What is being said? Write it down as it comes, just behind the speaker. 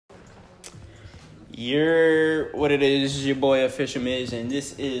You're what it is, your boy Official Miz, and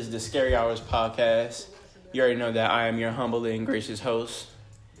this is the Scary Hours podcast. You already know that I am your humble and gracious host.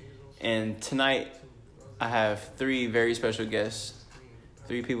 And tonight, I have three very special guests.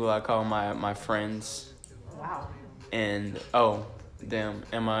 Three people I call my friends. Wow. And, them,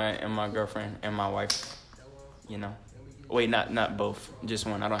 and my girlfriend, and my wife. You know. Wait, not both. Just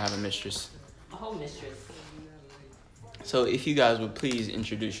one. I don't have a mistress. A whole mistress. So if you guys would please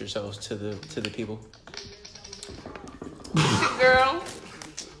introduce yourselves to the people. Girl.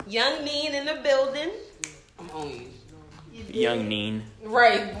 Young Mean in the building. I'm on you. Young Neen.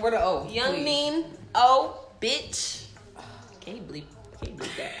 Right, where the O? Young please. Mean. Oh, bitch. Can't you bleep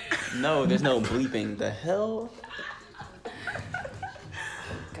that? No, there's no bleeping. The hell?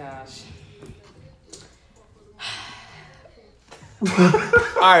 Gosh.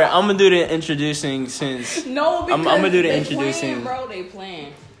 Alright, I'm gonna do the introducing since No, because I'm gonna do the they introducing. Playing, bro, they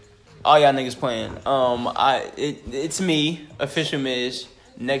playing. All y'all niggas playing. It's me, Official Miz.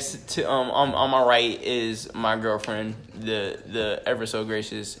 Next to on my right is my girlfriend, the ever so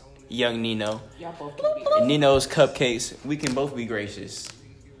gracious young Nino. Y'all both can be. And Nino's cupcakes. We can both be gracious.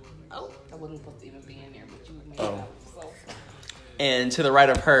 Oh, I wasn't supposed to even be in there, but you made Oh. it up. So. And to the right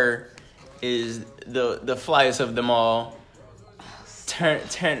of her is the flyest of them all.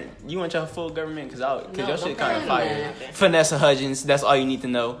 Turn. You want your full government? Cause your don't shit kind of turn fire. that. Vanessa Hudgens. That's all you need to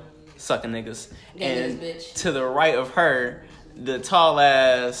know. Sucking niggas. Gang And ass bitch. to the right of her, the tall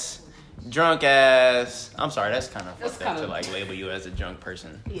ass, drunk ass. I'm sorry, that's kind of That's fucked up to kinda- like label you as a drunk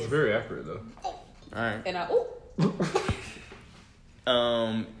person. It's very accurate though. All right. And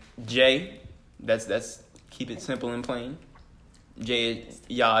Jay. That's keep it simple and plain. Jay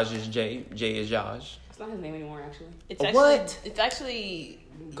Yaj is Jay. Jay is Yaj. it's not his name anymore, actually. It's actually, What? It's actually,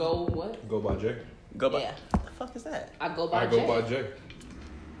 Go what? Go by Jay. Go by. yeah. What the fuck is that? I go by I Jay. go by Jay.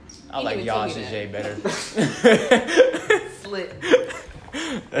 I You like didn't tell me Yaj is that. Jay better. Slit.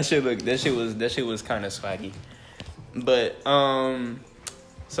 That shit was kind of swaggy. But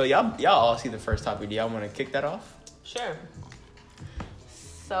so y'all all see the first topic. Do y'all want to kick that off? Sure.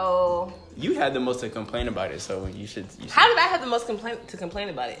 So, You had the most to complain about it, so you should. how did I have the most to complain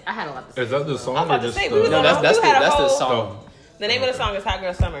about it? I had a lot to say. Is that the song I'm about or to just say, the... we was No, on that's we had a the whole- song. The name of the song is Hot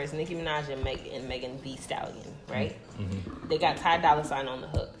Girl Summer. It's Nicki Minaj and Megan Thee Stallion, right? Mm-hmm. They got Ty Dolla $ign on the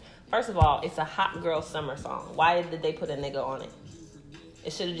hook. First of all, it's a Hot Girl Summer song. Why did they put a nigga on it?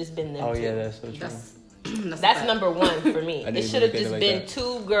 It should have just been them two. that's so true. That's number one for me. I It didn't should have look at it just like been that.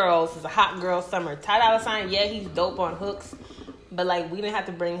 two girls. It's a Hot Girl Summer. Ty Dolla $ign, yeah, he's dope on hooks, but like we didn't have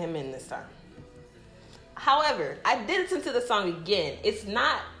to bring him in this time. However, I did listen to the song again. It's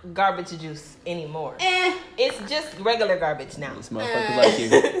not garbage juice anymore. It's just regular garbage now. This motherfucker like you.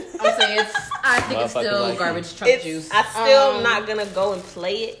 I'm saying I think it's Motherfucker still like garbage truck It's, juice. I still am not gonna go and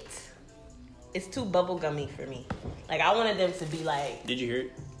play it. It's too bubblegummy for me. Like I wanted them to be like Did you hear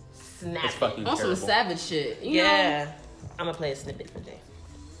it? snappy. It's fucking on some terrible. savage shit. You know? Yeah. I'm gonna play a snippet for Jay.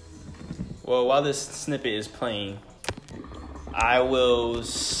 Well, while this snippet is playing, I will.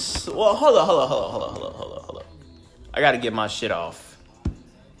 Well, hold up. I gotta get my shit off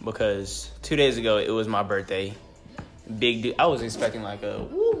because 2 days ago it was my birthday. Big dude. I was expecting like a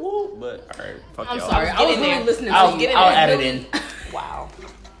woo woo, but all right, fuck I'm y'all. sorry. I was in really there. listening I'll, to you. I'll I add it really- in. Wow.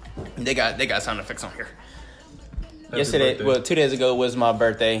 They got sound effects on here. Happy Yesterday, birthday. well, 2 days ago was my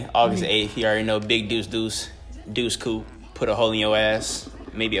birthday, August 8th. You already know, big deuce coup, put a hole in your ass,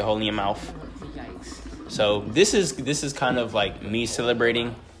 maybe a hole in your mouth. Yikes. So this is kind of like me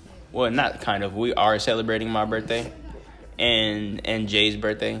celebrating. Well, not kind of. We are celebrating my birthday, and Jay's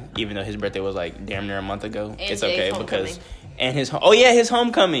birthday, even though his birthday was like damn near a month ago. And It's Jay's okay homecoming. because his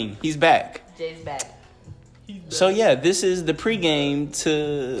homecoming. He's back. Jay's back. So yeah, this is the pregame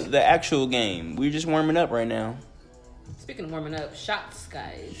to the actual game. We're just warming up right now. Speaking of warming up, shots,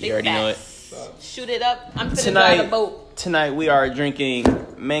 guys. You already know it. Shoot it up. I'm finna Tonight- drive a boat. Tonight we are drinking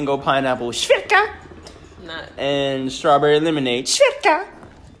mango pineapple shvika Not and strawberry lemonade shvika.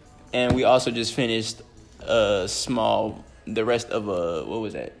 And we also just finished the rest of what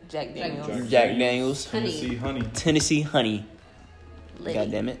was that? Jack Daniels. Jack Daniels Tennessee honey. Liddy.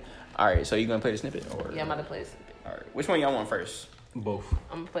 God damn it. All right, so you going to play the snippet or Yeah, I'm about to play a snippet. all right. Which one y'all want first? Both.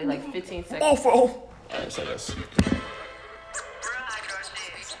 I'm gonna play like 15 seconds. All right, so that's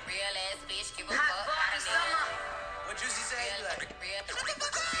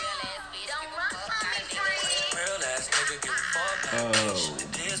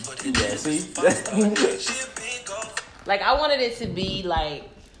yeah, see? Like I wanted it to be like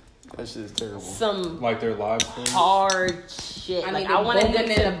That shit is terrible. some Like their live stream. hard shit. I Like mean, I wanted them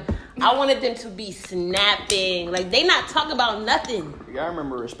they to. I wanted them to be snapping. Like they not talk about nothing. Y'all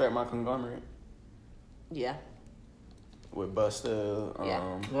remember Respect My Conglomerate? Yeah. with Busta.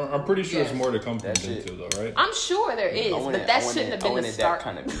 Yeah. Well, I'm pretty sure Yes. it's more to come from That them shit. too, though, right? I'm sure there is, but that shouldn't have been the that start.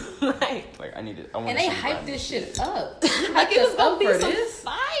 kind of like And they hyped hyped this shit up. it was gonna be for some this.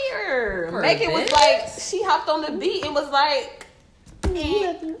 fire. For Megan was this? like, she hopped on the beat and was like,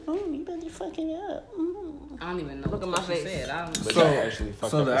 You better fucking up. I don't even know Look what at my she face. said. I don't. But So, that actually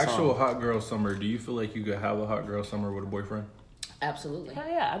fucked so up the actual song. hot girl summer, do you feel like you could have a hot girl summer with a boyfriend? Absolutely. hell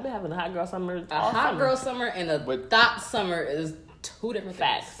yeah, I've been having a hot girl summer. A hot girl summer and a But- thought summer is two different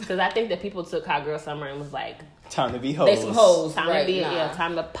Facts, because I think that people took hot girl summer and was like, Time to be hoes. They some hoes. time right, to be, nah. yeah,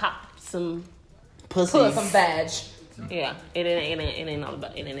 time to pop some. Pussies. Pull some badge. Yeah, it ain't all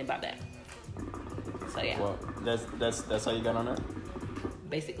about, it ain't about that. So yeah, Well, that's how you got on that.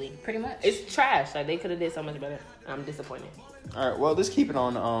 basically, Pretty much. it's trash. Like they could have did so much better. I'm disappointed. All right. Well, let's keep it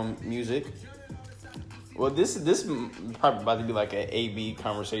on music. Well, this probably about to be like an A/B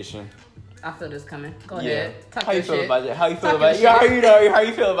conversation. I feel this coming. Go Yeah. ahead. Talk How you your feel shit. about that? How you feel Talk about it? your Yeah, how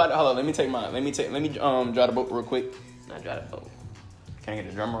you feel about it? Hold on. Let me take mine. Let me draw the boat real quick. I try to vote. Can I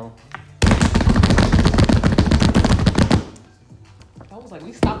get a drum roll? I was like,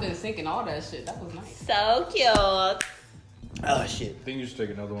 we stopped in sync and all that shit. That was nice. So cute. Oh shit. I think you should take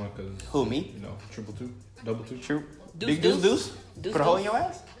another one because, Who, me? you know, triple two, double two. True. Deuce, Big deuce. deuce. Deuce, Put a hole in deuce. your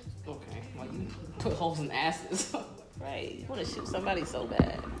ass. Okay. Well, you put holes in asses. Right, you want to shoot somebody so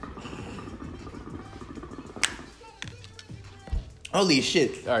bad. Holy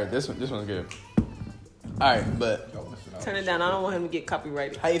shit. All right, this one's good. All right, but Y'all missing out. Turn it down. I don't want him to get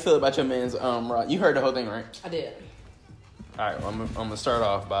copyrighted. how you feel about your man's Rod? You heard the whole thing, right? I did. All right, well, I'm gonna start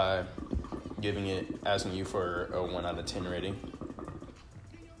off by asking you for a 1 out of 10 rating.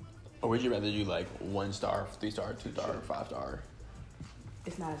 Or would you rather do like 1 star, 3 star, 2 star, 5 star?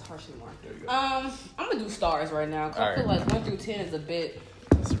 It's not as harsh anymore. There you go. I'm gonna do stars right now. 'Cause I feel Alright. like 1 through 10 is a bit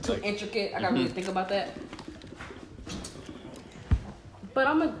too Like, intricate. I gotta really think about that. But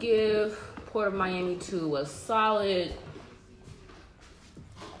I'm gonna give Port of Miami 2 a solid.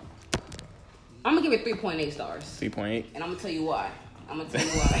 I'm gonna give it 3.8 stars, 3.8. and I'm gonna tell you why. I'm gonna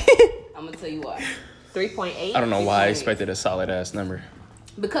tell you why. 3.8. I don't know why I 3.8. expected a solid ass number.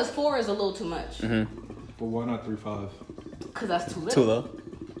 Because 4 is a little too much. But why not 3.5? Because that's too little. Too low.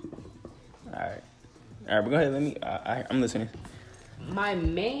 All right, but go ahead. Let me. I'm listening. My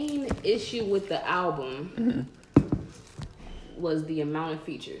main issue with the album was the amount of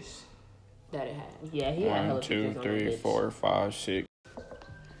features that it had. Yeah, he had 1, hella 2, features on 3, that bitch. 4, 5, 6.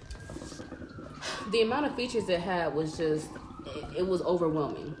 The amount of features it had was just, it was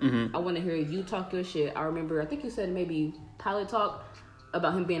overwhelming. Mm-hmm. I want to hear you talk your shit. I remember, I think you said maybe Pilot Talk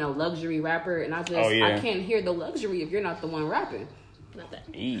about him being a luxury rapper, and I just, Oh, yeah. I can't hear the luxury if you're not the one rapping. Not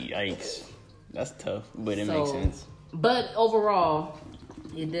that. Yikes. That's tough, but it So- makes sense. But overall,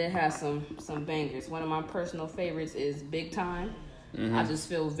 it did have some bangers. One of my personal favorites is Big Time. Mm-hmm. I just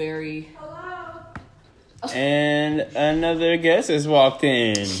feel very... And another guest has walked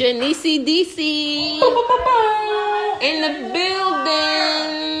in. Shanice DC in the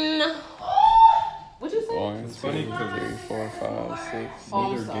building. What'd you say? 1, 2, funny 3, 'cause- 4, 5, 6. Oh,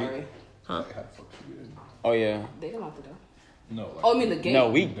 I'm Neither sorry. gate. Huh? Like, how the fuck you get in? Oh yeah. They didn't lock the door. No. Like, Oh, I mean the gate? No,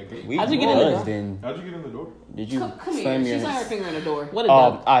 we How'd you get in the door? buzzed in. How'd you get in the door? Did you Come slam here. your? She's on her finger in the door. What a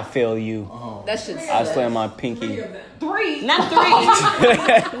Oh, dub. I feel you. Oh. That shit's I slammed my pinky. 3.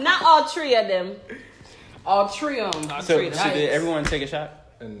 Not 3. Not all 3 of them. All three of them. So Trina. did everyone take a shot?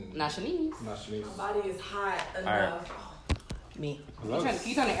 And Not Shanice. not Shanice. Body is hot right. enough. Me.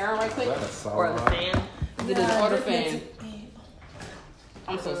 You turn the arrow right quick? Is that a solid Or the line? fan. Did it order fan?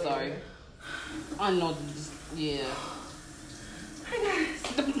 I'm so sorry. I know. Yeah.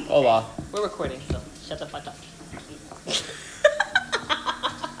 Hola. We're recording, so shut the fuck up.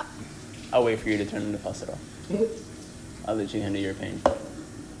 I'll wait for you to turn the faucet off. I'll let you handle your pain.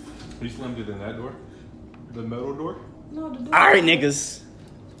 You slammed it in that door? The metal door? No, the door. All right, niggas.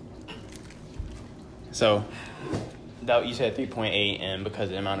 So, that you said 3.8, and because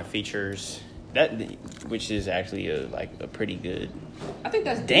of the amount of features, which is actually a pretty good. I think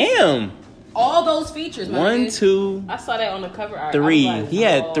that's Damn. all those features. My 1, nigga. 2, I saw that on the cover art. 3. I was like, He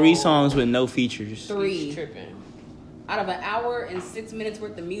had 3 oh, songs with no features. 3 he's tripping. out of an hour and 6 minutes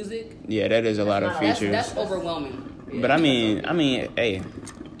worth of music. Yeah, that is a lot of not- features. That's overwhelming. But I mean, hey,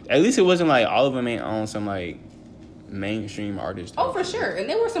 at least it wasn't like all of them ain't on some like mainstream artist. Oh, for sure. And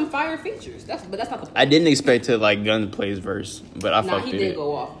there were some fire features. But that's not the point. I didn't expect to like Gun play his verse, but I Nah, fucked he with did it.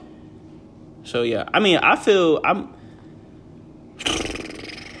 go off. So yeah, I mean, I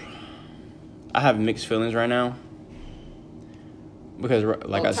have mixed feelings right now because,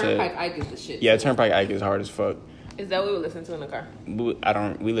 like I said, Turnpike Ike is the shit. yeah, Turnpike Ike is hard as fuck. Is that what we listened to in the car?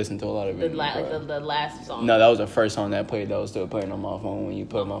 We listened to a lot of The it. the last song. No, that was the first song that played that was still playing on my phone when you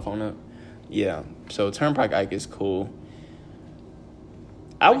put my phone up. Yeah. So Turnpike Ike is cool.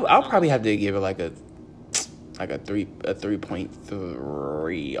 I'll probably have to give it like a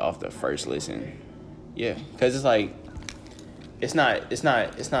 3.3 off the first listen. Yeah, because it's like it's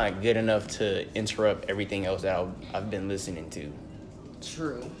not good enough to interrupt everything else that I've been listening to.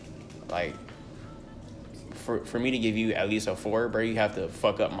 True. Like for me to give you at least a 4, bro, you have to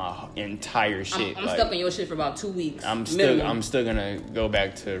fuck up my entire shit. I'm like, stuck in your shit for about 2 weeks. I'm still gonna go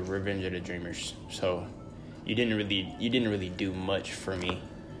back to Revenge of the Dreamers. So you didn't really do much for me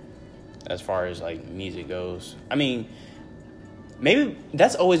as far as like music goes. I mean, maybe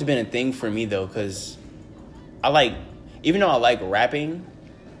that's always been a thing for me though, because even though I like rapping,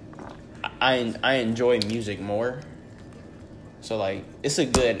 I enjoy music more. So like it's a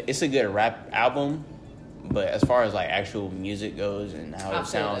good rap album, but as far as like actual music goes and how it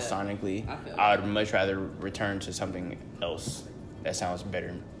sounds sonically, I would much rather return to something else that sounds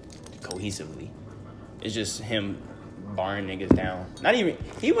better cohesively. It's just him barring niggas down.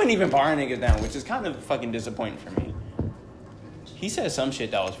 He wasn't even barring niggas down, which is kind of fucking disappointing for me. He said some shit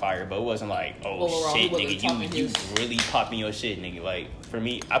that was fire, but it wasn't like, oh overall, shit, nigga, you really popping your shit, nigga. Like for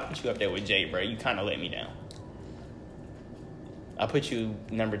me, I put you up there with Jay, bro. You kind of let me down. I put you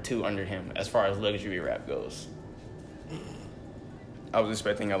number 2 under him as far as luxury rap goes. I was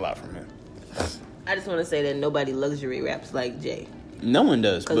expecting a lot from him. I just want to say that nobody luxury raps like Jay. No one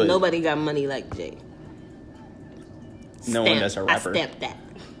does, because nobody got money like Jay. No one that's a rapper. I stamped that.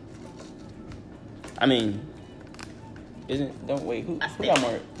 I mean, who got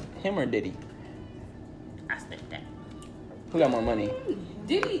more, him or Diddy? I stamped that. Who got more money?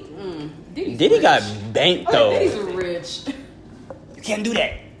 Diddy got banked though. Diddy's rich. You can't do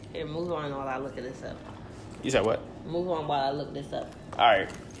that. Here, move on while I look at this up. You said what? Move on while I look this up. All right.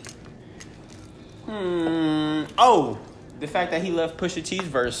 Oh, the fact that he left Pusha T's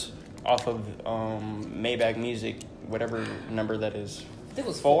verse off of Maybach Music, whatever number that is. It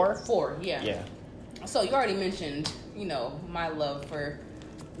was 4? 4, yeah. Yeah. So you already mentioned, my love for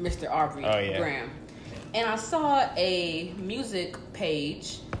Mr. Aubrey Graham. And I saw a music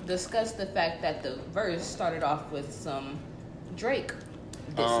page discuss the fact that the verse started off with some Drake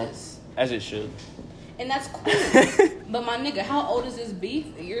disses. As it should. And that's cool. But my nigga, how old is this beef?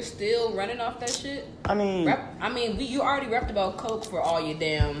 You're still running off that shit? I mean, you already rapped about coke for all your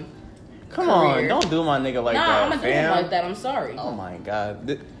damn Come career. on, don't do my nigga like that. Nah, I'm not doing him like that. I'm sorry. Oh my god.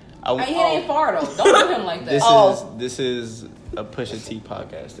 He ain't far though. Don't do him like that. This is a Pusha T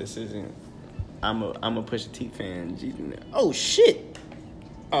podcast. This isn't. I'm a Pusha T fan. Oh shit.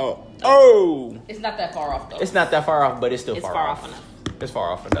 Oh. It's not that far off though. It's not that far off, but it's still It's far off enough. It's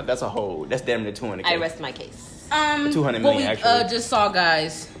far off enough. That's damn near 200K. I rest my case. 200 million actually. Just saw,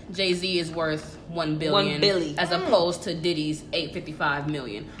 guys, Jay-Z is worth $1 billion. $1 billion. As opposed to Diddy's $855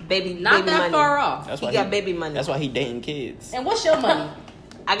 million. Not baby that money. Far off. That's he why got baby money. That's why he dating kids. And what's your money?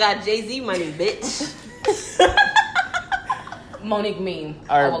 I got Jay-Z money, bitch. Monique meme.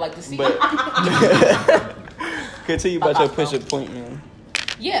 I would like to see. Continue about your Pusha point, man.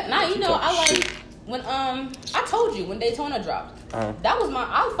 Yeah, I like when I told you when Daytona dropped. That was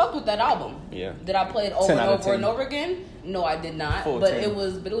I fucked with that album. Yeah. Did I play it over and over and over again? No, I did not. But it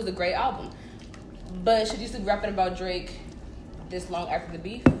was a great album. But should you still be rapping about Drake this long after the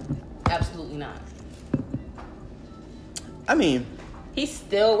beef? Absolutely not. I mean, he's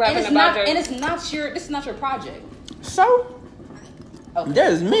still rapping about Drake. And this is not your project. So okay.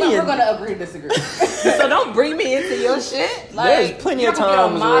 There's many. We're gonna agree to disagree. So don't bring me into your shit. There's plenty of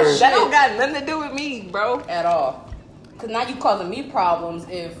times where that don't got nothing to do with me, bro, at all. Cause now you causing me problems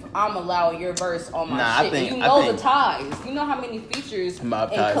if I'm allowing your verse on my shit. And the ties. You know how many features and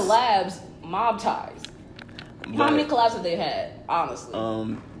collabs, mob ties. How many collabs have they had? Honestly,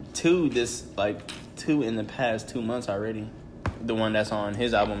 2 in the past 2 months already. The one that's on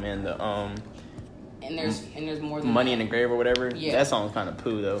his album and the And there's more than Money that. in the Grave or whatever. Yeah. That song's kind of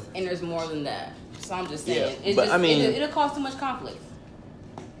poo though. And there's more than that. So I'm just saying, it'll cause too much conflict.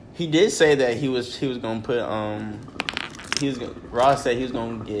 He did say that he was gonna put Ross said he was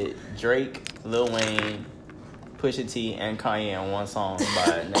gonna get Drake, Lil Wayne, Pusha T, and Kanye on one song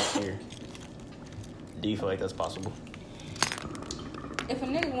by next year. Do you feel like that's possible? If a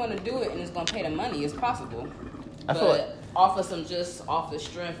nigga want to do it and is gonna pay the money, it's possible. I feel like off the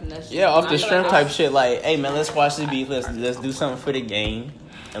strength and that's off the strength type shit. Like, hey man, let's watch this beat. Let's do something for the game,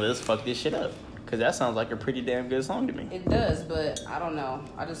 and let's fuck this shit up. Cause that sounds like a pretty damn good song to me. It does, but I don't know.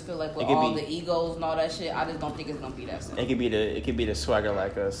 I just feel like with all the egos and all that shit, I just don't think it's gonna be that simple. It could be the Swagger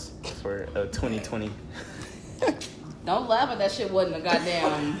Like Us for 2020. Don't laugh at that shit wasn't a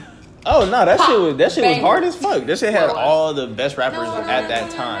goddamn. Oh no, that shit was Banger. hard as fuck. That shit had What was? all the best rappers at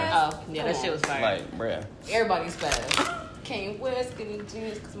that time. Oh, yeah, that shit was fire. Like, bruh. Everybody's fast. Can't wear skinny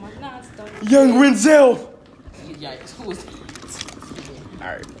jeans because my knots don't. Young Renzel. Yikes. Who was that? All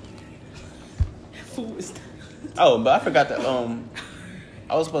right. Who was that? Oh, but I forgot to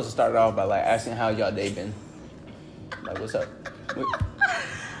I was supposed to start it off by like asking how y'all day been. Like, what's up?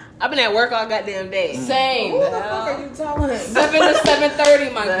 I've been at work all goddamn day. Same. Who the fuck are you telling? 7 to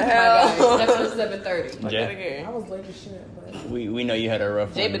 7:30, my The guy. hell? 7 to 7:30. Jay, I was late as shit, but we know you had a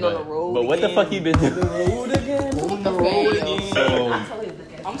rough Jay one, been but, on the road but what the again. fuck you been doing? road again. So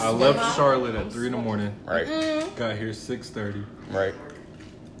I'm I left Charlotte at 3 a.m. Right, Got here 6:30 right.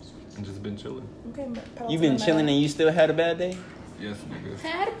 and just been chilling. Okay, You been chilling and you still had a bad day? Yes, nigga.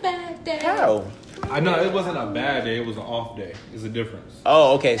 Had a bad day. How? I know it wasn't a bad day. It was an off day. It's a difference.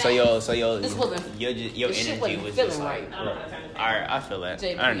 Oh, okay. So your This wasn't- your This shit energy wasn't was feeling just right. like. All right, I feel that.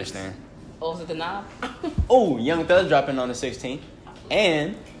 Jay, I understand. Oh, was it the knob? Oh, Young Thug dropping on the 16th,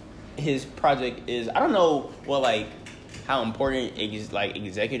 and his project is I don't know what like how important like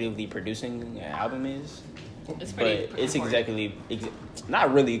executively producing an album is, It's but pretty it's important.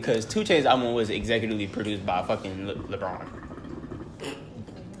 not really because 2 Chainz's album was executively produced by fucking LeBron.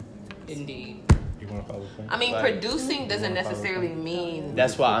 Indeed. You want to follow him? I mean, Like- producing doesn't necessarily mean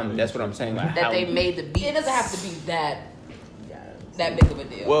That's what I'm saying. Like that how, they made the beat. It doesn't have to be that big of a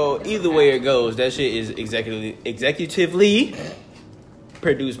deal. Well, It's either okay. way it goes, that shit is executively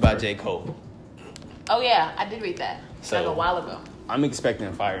produced by J. Cole. Oh yeah, I did read that So- like a while ago. I'm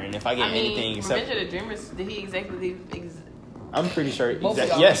expecting fire, and if I get I mean, anything except, Revenge of the Dreamers, did he executively I'm pretty sure. Both of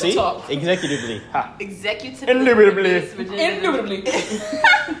y'all Yeah, can see, talk. executively. Ha. executively Indubitably. produced Revenge of the Indubitably.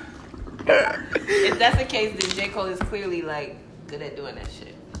 If that's the case, then J. Cole is clearly like good at doing that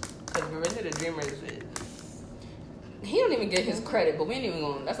shit. Because Revenge of the Dreamers is He don't even get his credit, but we ain't even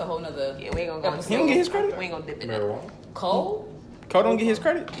going. That's a whole nother. yeah, we ain't gonna go. Episode. He don't get his credit? We ain't gonna dip in that. Marijuana. Cole. Cole don't get his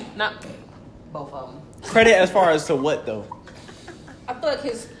credit. Not Both of them. Credit as far as to what though? I feel like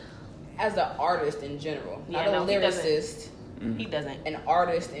his as an artist in general, not Yeah, a no, he doesn't. lyricist, he doesn't. an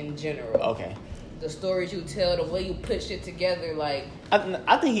artist in general. Okay, The stories you tell, the way you put shit together, like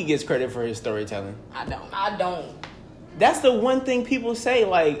I think he gets credit for his storytelling. I don't. That's the one thing people say,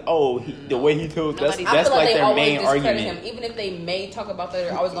 like, oh, the way he told. That's Nobody- I that's feel like like they their always main discredit argument. him, even if they may talk about that.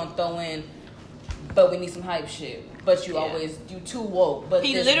 They're always gonna throw in, but we need some hype shit. But you Yeah. you too woke. But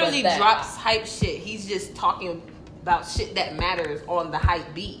He this, literally but that. drops hype shit. He's just talking about shit that matters on the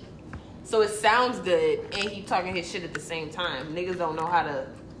hype beat. So it sounds good, and he talking his shit at the same time. Niggas don't know how to.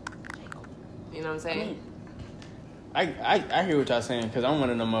 You know what I'm saying? I hear what y'all saying because I'm one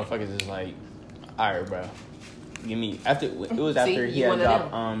of them motherfuckers that's like, all right, bro, give me after it was after See, he you had one of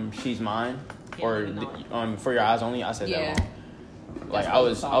dropped She's Mine Yeah, or I know. For Your Eyes Only. I said Yeah. that wrong. Like That's I what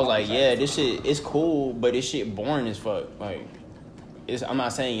was the I was song like, was. yeah, this shit is cool, but this shit boring as fuck. Like, I'm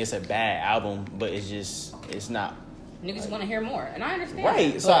not saying it's a bad album, but it's not Niggas want to hear more, and I understand.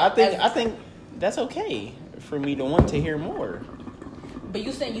 right. So But I think that's okay for me to want to hear more. But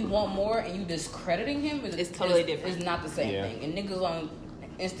you saying you want more and you discrediting him It's totally different. It's not the same Yeah. thing. And niggas on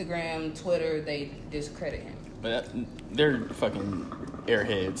Instagram, Twitter, they discredit him. But they're fucking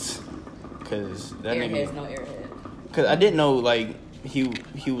airheads. Cause that Airheads, nigga. no airhead. Cause I didn't know like he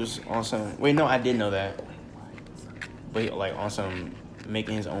was on some. Wait, no, I did know that. But like on some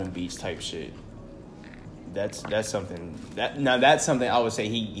making his own beats type shit. That's something that's something I would say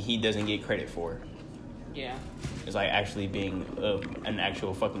he doesn't get credit for. Yeah. It's like actually being an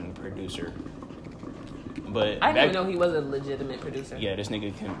actual fucking producer. But I didn't even know he was a legitimate producer. yeah, this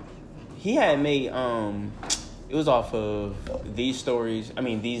nigga can. He had made it was off of These Stories. I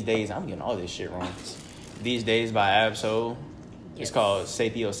mean, These Days. I'm getting all this shit wrong. These Days by Ab-Soul. It's called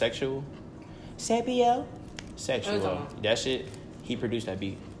Sapiosexual. Sapio? Sexual. That shit. He produced that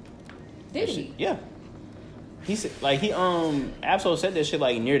beat. Did That he? shit- Yeah. He said like Ab-Soul said that shit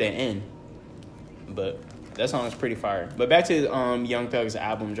like near the end. But that song is pretty fire. But back to Young Thug's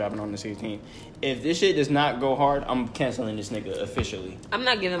album dropping on the 16th. If this shit does not go hard, I'm canceling this nigga officially. I'm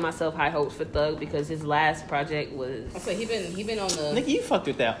not giving myself high hopes for Thug because his last project was I said he been on the. Nigga, you fucked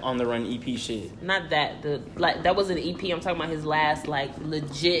with that On The Run EP shit. not that that wasn't an EP. I'm talking about his last like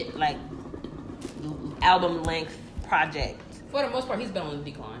legit like album length project. For the most part, he's been on the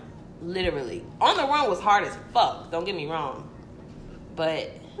decline. Literally, On the Run was hard as fuck. Don't get me wrong,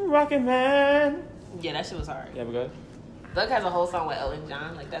 but Rocket Man. yeah, that shit was hard. Yeah, we go. Thug has a whole song with Elton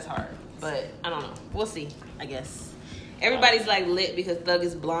John. Like that's hard, but I don't know. We'll see. I guess everybody's like lit because Thug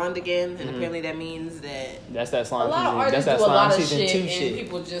is blonde again, and apparently that means that That's that A slime lot of season. artists That's that do a lot slime of season shit, 2 and shit.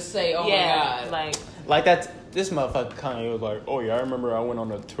 people just say, "Oh yeah, my god!" like Like that's This motherfucker Kanye was like, oh yeah, I remember I went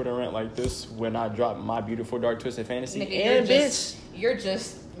on a Twitter rant like this when I dropped My Beautiful Dark Twisted Fantasy. Nigga, And you're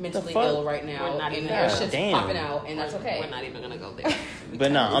just mentally fuck? ill right now, We're not and even- your shit's Damn. popping out, and that's okay. We're not even gonna go there.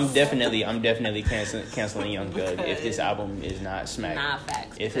 But no, I'm definitely canceling Young Thug if this album is not smack. Nah,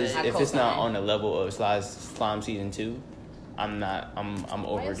 facts. If because it's not on the level of Slime Season 2, I'm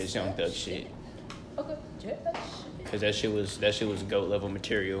over this Young Thug shit. Okay. Cause that shit was GOAT level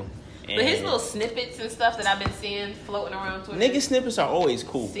material. And But his little snippets and stuff that I've been seeing floating around Twitter. nigga snippets are always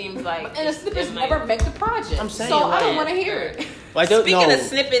cool. Seems like. And the snippets it might- never make the project. I'm saying, so I don't like- want to hear it. Like Speaking of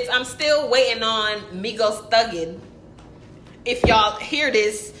snippets, I'm still waiting on Migos Thuggin'. If y'all hear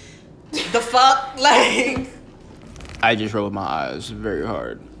this, the fuck? Like. I just rolled my eyes very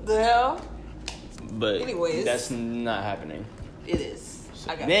hard. The hell? But Anyways. that's not happening. It is.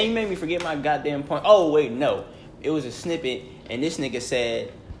 I got Man, you made me forget my goddamn point. Oh wait, no. It was a snippet and this nigga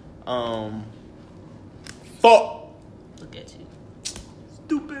said, fuck. Look at you.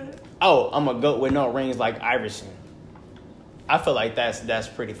 Stupid. Oh, I'm a GOAT with no rings like Iverson. I feel like that's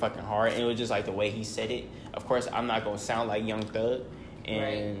pretty fucking hard. And it was just like the way he said it. Of course, I'm not gonna sound like Young Thug.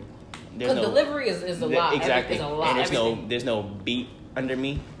 And there's Because delivery is a lot. Exactly. Is a lot. And there's no beat under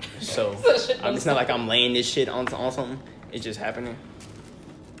me. So it's not like I'm laying this shit on something. It's just happening.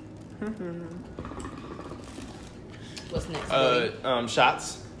 What's next?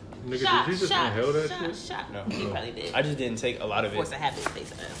 Shots. Nigga, did you just inhale that shit? Shot. No. He probably did. I just didn't take a lot of Force it. a habit,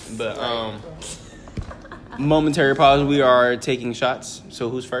 face it. But momentary pause. We are taking shots. So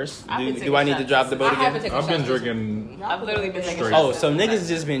who's first? I've been Do I need taking to drop shots. the boat I haven't again? taken I've been shots. drinking. I've literally been taking Straight. shots. Oh, so niggas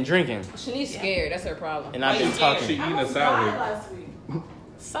just been drinking Shanice's scared. That's her problem. and I've been She talking. eating a salad. last week.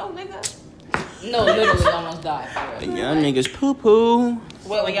 So, nigga. No, literally almost died. For real. Young niggas poo poo.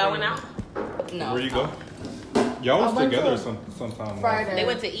 What, when y'all went out? No. Where you go? Y'all was I went together to sometime. Friday. They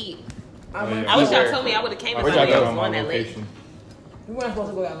went to eat. I went, I wish Where? y'all told me I would have came if Where'd I y'all go? was on my on that late. location. we weren't supposed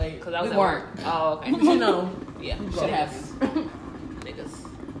to go that late. Because I was We at weren't. work. Oh, okay. But you know, Yeah. Shit happens. Niggas.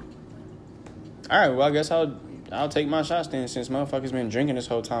 All right, well I guess I'll take my shots then since motherfuckers been drinking this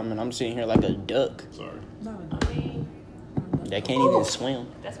whole time and I'm sitting here like a duck Sorry. I mean, that can't even swim.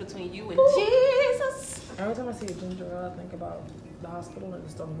 that's between you and Jesus. every time I see a ginger ale, I think about the hospital and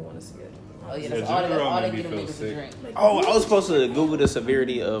just don't want to see it. Oh yeah, Yeah, that's all ginger ale they made me get them feel niggas to sick. drink. Oh, I was supposed to Google the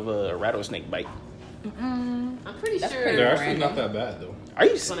severity of a rattlesnake bite. I'm pretty That's sure pretty They're it's actually random. not that bad though. Are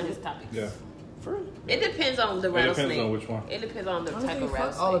you one of his topics. Yeah. for real? It depends on the It rattlesnake. depends on which one. It depends on the Honestly, type of fuck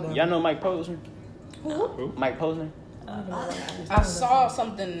rattlesnake. all of them. Y'all know Mike Posner? Who? Mike Posner? I saw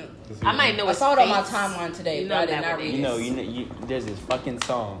something. I might know I his saw it on my face. timeline today, You but I know did that not one read is. it. You know, there's this fucking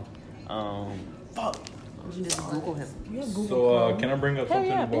song. Fuck. Just Google him. You have Google So Chrome. can I bring up Hell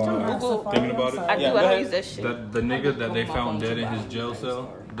something yeah, bitch, while I'm I'm Google- thinking about I it? do. Yeah, I go don't ahead. use that shit. The nigga that they found dead in his jail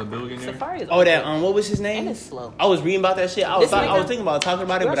cell, the billionaire. Safari is Oh, that open. what was his And name? it's slow. I was reading about that shit. I This was nigga? thinking about talking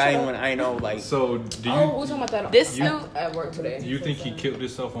about it, but I ain't know like. So do you Oh, we're talking about that. This You- dude, at work today. you think he killed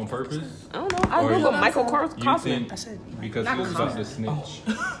himself on purpose? I don't know. I Or Google you- Michael You Kaufman. think because he was about to snitch?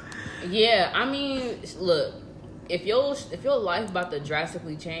 Yeah, I mean, look, if your life about to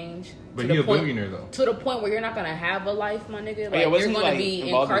drastically change, But to he the a point- billionaire though. to the point where you're not gonna have a life, my nigga. Like yeah, you're wasn't he, gonna like, be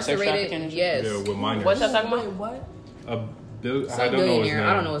involved in sex trafficking incarcerated. and shit? Yes. Yeah, with minors. What's that talking Wait, about? what? I Some don't know his billionaire. name.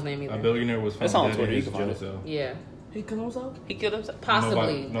 I don't know his name either. A billionaire was That's found on dead Twitter, in you his can find jail it. cell. Yeah, He killed himself? He killed himself.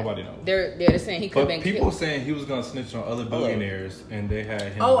 possibly. Nobody knows. They're saying he could have But been people killed. saying he was gonna snitch on other billionaires, and they had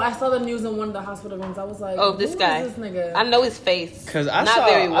him. Oh, I saw the news in one of the hospital rooms. I was like, Oh, this who guy. is this nigga? I know his face. Cause I Not saw,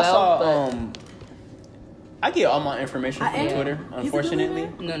 very well, I saw, but I get all my information I from am. Twitter, He's a unfortunately.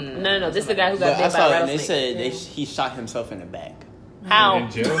 billionaire? No. This is the guy who got But I bit by a saw, and they rattlesnake. said he shot himself in the back. How? in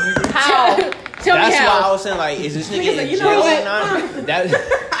jail, nigga. How? Tell me That's why I how. was saying, like, is this nigga in you jail know or what?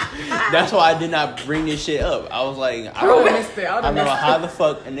 not? That's why I did not bring this shit up. I was like, I I would've don't, missed it. I I would've don't know missed how the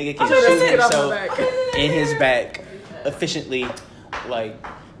fuck a nigga can should've shoot took it off my himself back. in his back efficiently, like.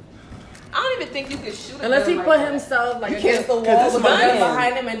 I don't even think you can shoot him. Unless he like put that. himself like You against the can't- wall 'cause with it's a my gun gun.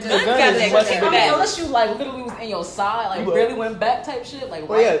 behind him and The just gun got is that what's shit the- back. Unless you like literally was in your side, like But- really went back type shit, like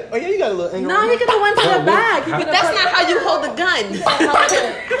Oh yeah, you got a little angle. No, he could have went to the Well, back. He how- could But that's not how you hold a gun.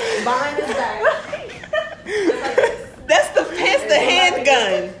 behind his back. That's the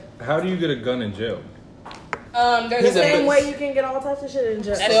handgun. How do you get a gun in jail? There's He's the a Same same way you can get all types of shit in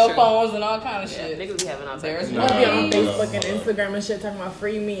jail. That's cell true. phones and all kind of Yeah, shit. niggas be having all There's types No. of I'll be on No. Facebook and Instagram and shit talking about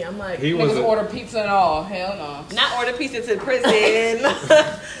free me. I'm like, He was Niggas a, order pizza and all. Hell no. Not order pizza to prison.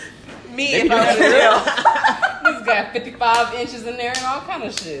 Me if I was in jail. This got 55 inches in there and all kind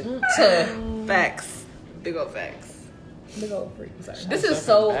of shit. Facts. Big old facts. big old freak. Sorry. This is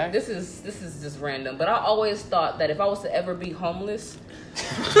so. This is just random. But I always thought that if I was to ever be homeless,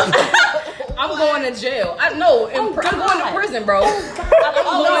 I I'm going to jail. I'm going to prison, bro. I'm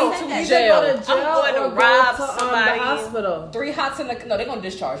going to jail. I'm going to rob somebody. The hospital. 3 hots in the... No, they're going to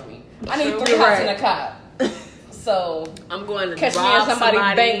discharge me. I need 3 hots in the cop. So... I'm going to catch rob me in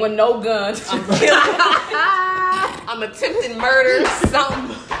somebody's bank with no guns. I'm attempting murder, something.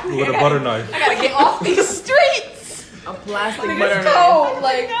 With a butter knife. I gotta get off these streets. A plastic It's butter knife. cold.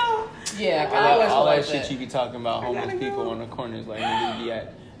 Like... Yeah, all that shit you be talking about homeless people on the corners, like niggas be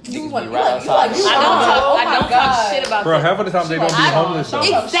at. You Niggas like, be right outside. I don't talk shit about Bro, that. half of the time they don't be homeless though.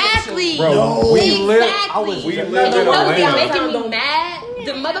 Exactly. Bro, we live Exactly. in You know what's Atlanta. making me mad?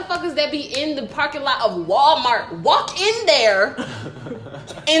 The motherfuckers that be in the parking lot of Walmart walk in there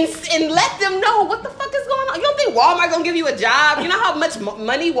and let them know what the fuck is going on. You don't think Walmart gonna give you a job? You know how much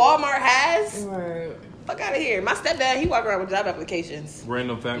money Walmart has? Right. Fuck out of here. My stepdad, he walk around with job applications.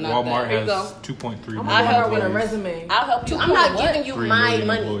 Random fact, Not Walmart bad. has 2.3 million I have with a employees. resume. I'll help you. I'm not giving you 3 my million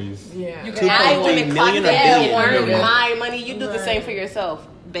money. employees. Yeah. You can I 2.3 want to clock million or that billion? and earn Billion. my money. You do the Right. same for yourself,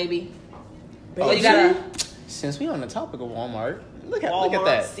 baby. Oh, You gotta Since we on the topic of Walmart, look at Walmart,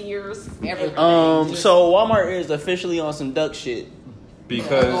 that. Sears, Everything. So Walmart is officially on some duck shit,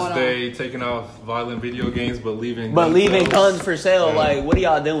 Because they taking off violent video games but leaving leaving guns for sale. Yeah. Like, what are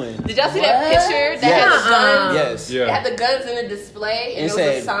y'all doing? Did y'all see that picture that Yes. had the guns? Yes. Yeah. It had the guns in the display, and It there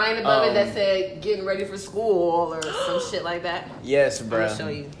was a said, sign above it that said "Getting ready for school" or some shit like that. Yes, I'm bro. gonna show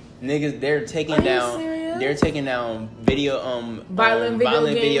you. Niggas, they're taking Are you down. serious? They're taking down video, Violent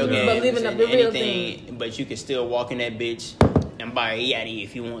video games, but leaving up and the real anything. But you can still walk in that bitch and buy a yaddy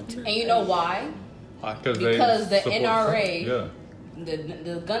if you want to. And you know why? Because the support NRA Trump.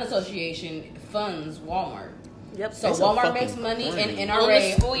 the Gun Association funds Walmart. Yep. So That's a Walmart fucking makes money crime. and On the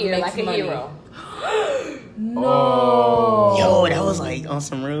NRA school year, makes like a money. hero. No. Yo, that was like on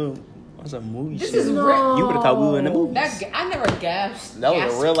some real, on some movie This shit. is No. You would have thought we were in the movie. I never gasped. That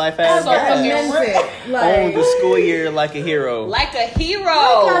was a real life ass So guy. fucking Meant it. On Like, the school year like a hero. Like a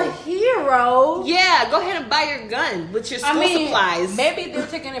hero. like a hero. Yeah, go ahead and buy your gun with your school supplies. Maybe they're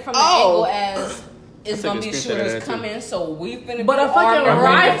taking it from the Oh. angle as it's I took gonna a be screenshot of shooters that, too. coming, so we finna But be a fucking armed.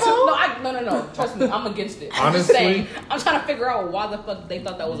 rifle? No. Trust me, I'm against it. I'm just Honestly- saying. I'm trying to figure out why the fuck they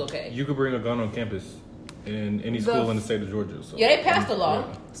thought that was okay. You could bring a gun on campus in any school in the state of Georgia. So. Yeah, they passed the law.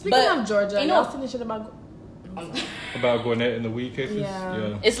 Speaking But, of Georgia, you y'all know, seen this shit about? About Gwinnett and the weed cases?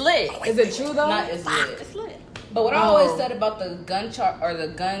 Yeah. It's lit. Is it true though? not as lit. It's lit. But what I Oh. always said about the gun or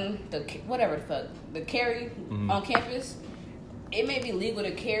whatever the fuck, the carry on campus, it may be legal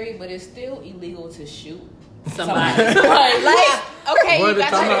to carry, but it's still illegal to shoot Somebody. like, Okay, What you the got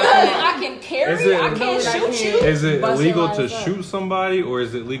time your out? gun. I can carry, Is it- I can't No, I shoot can't. you. Is it Bust illegal your to ass up. shoot somebody or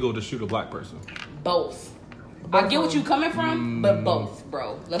is it legal to shoot a black person? Both. I get what you coming from, but both,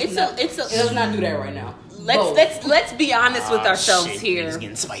 bro. Let's not do that right now. Let's be honest with ourselves Shit, here. niggas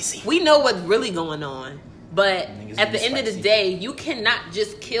getting spicy. We know what's really going on. But Niggas at the getting end of the spicy. day, you cannot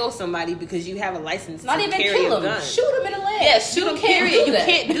just kill somebody because you have a license Not to even carry kill a gun. him. Shoot him in the leg. Yeah, shoot him, You can't period. do You that.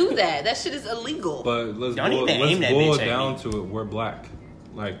 can't do that. That shit is illegal. But let's Don't boil, even let's aim that boil bitch it at down me. to it. We're black.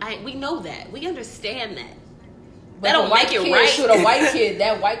 Like, We know that. We understand that. But That if a don't white make it kid right. shoot a white kid,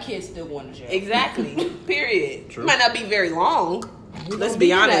 that white kid's still going to jail. Exactly. Period. True. Might not be very long. Let's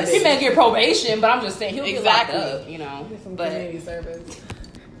be honest. He may get probation, but I'm just saying he'll Exactly. be locked up, you know. Some But- community service.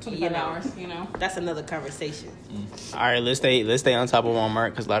 25 hours, you know. That's another conversation. All right, let's stay on top of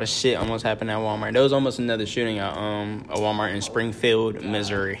Walmart because a lot of shit almost happened at Walmart. There was almost another shooting at a Walmart in Springfield,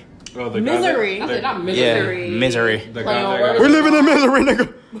 Missouri. oh, the Misery. I said not Yeah, misery. misery. The Play guy on that words. got, living in misery,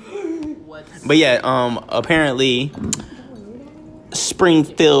 nigga. What? But yeah, apparently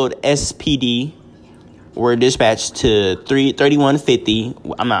Springfield SPD were dispatched to 3150.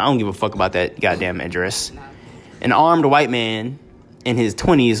 I don't give a fuck about that goddamn address. An armed white man in his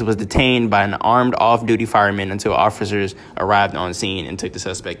 20s was detained by an armed off-duty fireman until officers arrived on scene and took the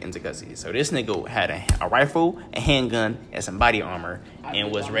suspect into custody. So this nigga had a rifle, a handgun, and some body armor,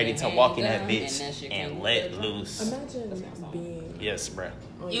 and was ready to walk in that bitch and let loose. Imagine being. Yes, bruh.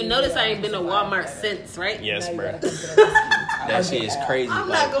 You notice I ain't been to Walmart since, right? Yes, Now you bruh. gotta come to the rescue. That shit is crazy. I'm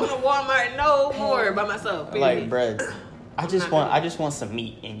like, not going to Walmart no more by myself. like, Period. bruh, I just want some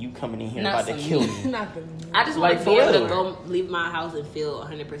meat, and you coming in here Not about to some kill meat. me. Not the. I just want Like, to be able for to real. go leave my house and feel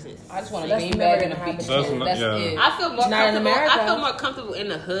 100%. I just want a That's beanbag never and a gonna beach happen. chair. That's That's not- it. yeah. I feel more Not in comfortable. I America. feel more comfortable in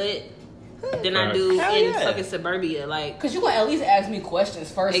the hood than I Right. do Hell in yeah. fucking suburbia. Like, Cause you gonna at least ask me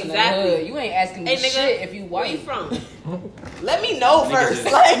questions first in Exactly. the hood. You ain't asking me hey nigga, shit if you where you white. from? Let me know first.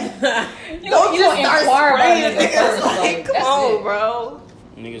 just- Like, You don't gonna just start inquire about spraying niggas niggas. first. Like, Like, come that's on, it. bro.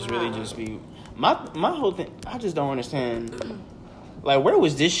 Niggas really just be my whole thing. I just don't understand. Like, where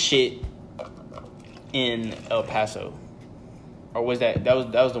was this shit in El Paso? Or was that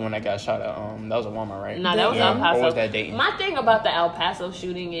was the one that got shot at? That was a Walmart, right? No, that was El Paso. Or was that Dayton? My thing about the El Paso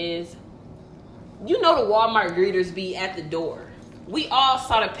shooting is, you know, the Walmart greeters be at the door. We all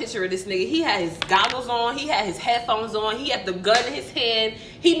saw the picture of this nigga. He had his goggles on. He had his headphones on. He had the gun in his hand.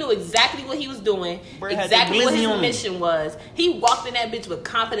 He knew exactly what he was doing. Exactly what his mission was. He walked in that bitch with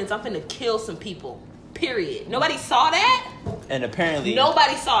confidence. I'm finna kill some people. Period. Nobody saw that. And apparently,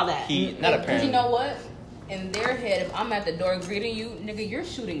 nobody saw that. Not apparently. You know what? In their head, if I'm at the door greeting you, nigga, you're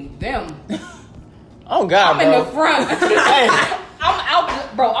shooting them. Oh God, I'm in the front. I'm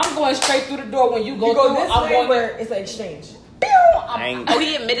out, bro. I'm going straight through the door when you go through. This I'm way going where it's an exchange. Oh,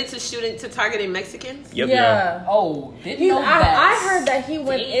 he admitted to targeting Mexicans? Yep, yeah. Oh, didn't know that. I heard that he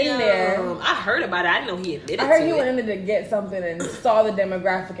went in there. I heard about it. I didn't know he admitted to it. I heard he went in there to get something and saw the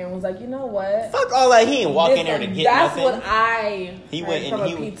demographic and was like, you know what? Fuck all that. He didn't walk in there to get nothing. That's what I he went in.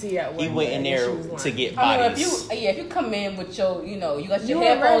 He went in there to get bodies. I mean, if you come in with your, you got your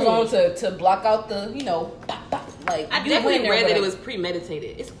headphones on to block out the, like. I definitely read that it was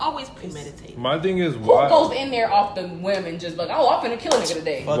premeditated. It's always premeditated. My thing is, why who goes in there off the whim and just like, oh, I'm finna kill a nigga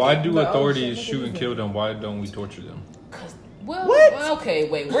today? Why do authorities shoot and kill them? Why don't we torture them? Well, okay,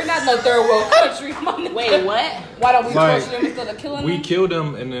 wait. We're not no third world country. Wait, what? Why don't we torture them instead of killing them? We kill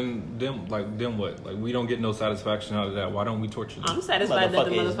them and then them what? Like, we don't get no satisfaction out of that. Why don't we torture them? I'm satisfied that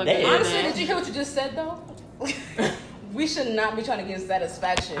the motherfucker did. Honestly, did you hear what you just said though? We should not be trying to get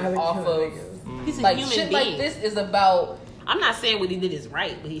satisfaction off of. He's a like human shit. being. Like this is about. I'm not saying what he did is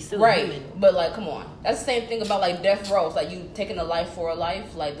right, but he's still right. human. But like, come on, that's the same thing about like death row. It's like you taking a life for a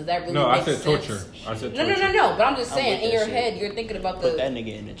life. Like, does that really? No, make I said sense? torture. I said torture. No. But I'm just saying, in your head, you're thinking about Put that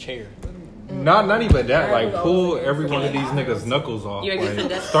nigga in the chair. Not even that. Like, pull every one of these niggas' knuckles off. You're against like,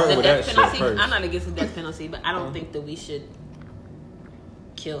 the start with that shit penalty. first. I'm not against the death penalty, but I don't think that we should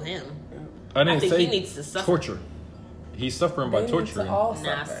kill him. I didn't think say he needs to suffer. torture. He's suffering by torturing.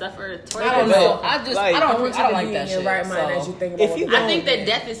 Suffer. Torture. I don't know. I don't like that shit. Right mind as you think about I think that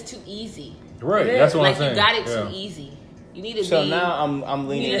death is too easy. Right. That's what I'm saying. You got it too easy. You need to so be. So now I'm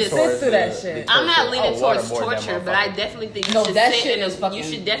leaning towards that shit. I'm not leaning towards torture, but I definitely think you should sit you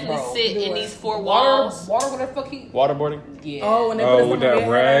should definitely sit in these four walls. Waterboarding? Yeah. Oh, with that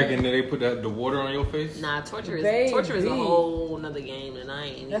rag and then they put the water on your face? Nah, torture is a whole nother game, and I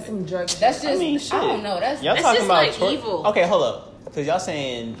ain't. That's some drug shit. That's just. I don't know. That's y'all talking just about like evil. Okay, hold up. Because y'all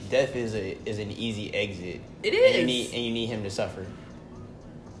saying death is an easy exit. It is. And you need him to suffer.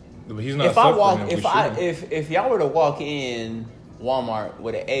 But he's not suffering. If y'all were to walk in Walmart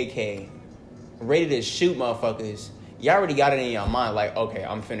with an AK, ready to shoot motherfuckers, y'all already got it in your mind like, okay,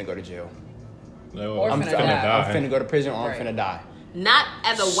 I'm finna go to jail. No, I'm finna go to prison or I'm finna die. Not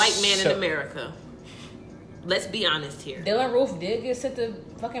as a white man in America. Let's be honest here. Dylan Roof did get sent to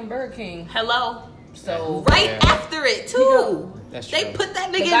fucking Burger King. Hello. So after it too. That's true. They put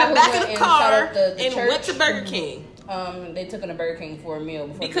that nigga in the back of the car and went to Burger King. They took him to Burger King for a meal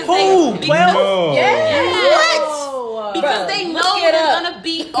before. Because 12? What? Because they know it's gonna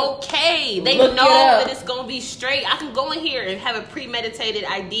be okay. They know that it's gonna be straight. I can go in here and have a premeditated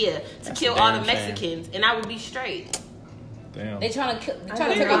idea to kill all the Mexicans, and I would be straight. Damn. They trying to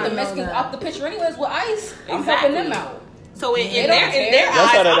take out the Mexicans off the picture anyways with ICE. I'm helping them out. So in their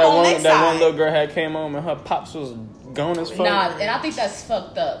eyes, that one little girl had came home and her pops was gone as fuck. Nah, and I think that's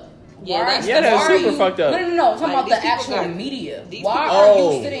fucked up. That's super fucked up. No. I'm talking about the actual media. Why are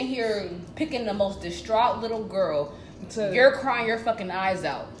you sitting here picking the most distraught little girl? You're crying your fucking eyes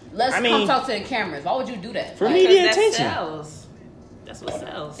out. Let's come talk to the cameras. Why would you do that? For media attention. Sells. That's what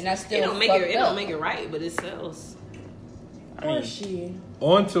sells. And that's still it don't make it right, but it sells.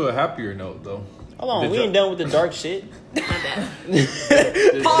 On to a happier note, though. Hold on, we ain't done with the dark shit.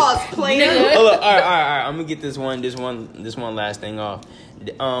 Pause, player. Hold on, all right. I'm gonna get this one last thing off.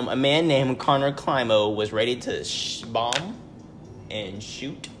 A man named Connor Climo was ready to bomb and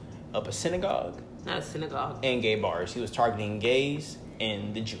shoot up a synagogue. Not a synagogue. And gay bars. He was targeting gays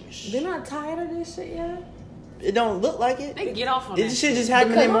and the Jewish. They're not tired of this shit yet? It don't look like it. They get off on this shit just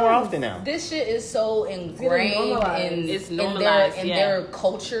happening more often now. This shit is so ingrained in their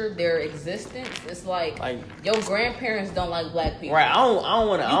culture, their existence. It's like your grandparents don't like black people. Right. I don't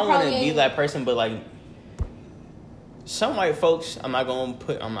want to be that person, but like some white folks, I'm not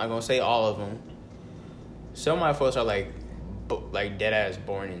gonna say all of them. Some white folks are like dead ass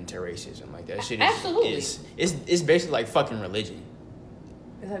born into racism. Like that shit is absolutely. It's basically like fucking religion.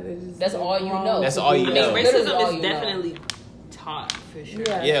 That's all you know. That's all you know. Racism is definitely taught for sure.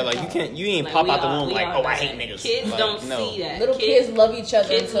 Yeah, like you ain't pop out the womb like, I hate niggas. Kids don't see that. Little kids love each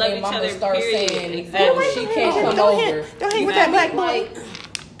other until their mama starts saying, exactly. She can't come over. Don't hang with that black boy.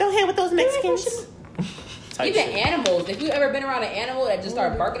 Don't hang with those Mexicans. type Even shit. animals. If you ever been around an animal that just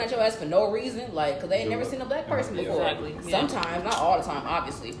started barking at your ass for no reason, like, because they ain't never seen a black person before. Exactly. Yeah. Sometimes, not all the time,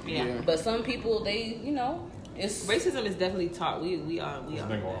 obviously. Yeah. But some people, they, you know, it's Racism is definitely taught. We are. It's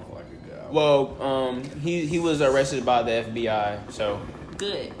been going on for like a good hour. Well, he was arrested by the FBI, so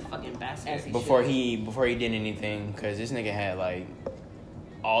Good fucking bastard. before he did anything, because this nigga had like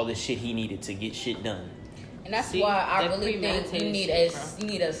all the shit he needed to get shit done. And that's See, why I that really think premeditated you need shit, you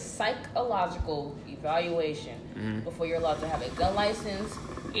need a psychological evaluation before you're allowed to have a gun license,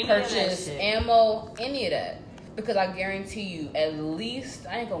 Any of that purchase shit. ammo, any of that. Because I guarantee you, at least,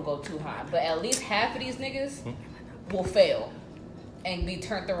 I ain't gonna go too high, but at least half of these niggas will fail and be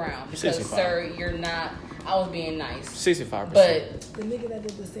turned around. Because, 65. sir, you're not, I was being nice. 65%. But The nigga that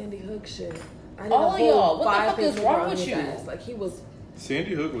did the Sandy Hook shit. I did All a of y'all, whole what the fuck 5-page is wrong on with his you? ass. Like, he was...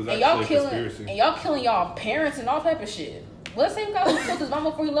 Sandy Hook was and y'all actually a killing conspiracy. and y'all killing y'all parents and all type of shit. What the same guy who killed his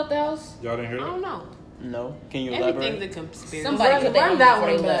mama before he left the house? Y'all didn't hear I that? don't know. No, can you Everything's elaborate? a conspiracy. Somebody killed their Run mama that before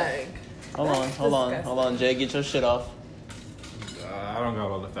they one left. back. Hold on, Jay, get your shit off. I don't got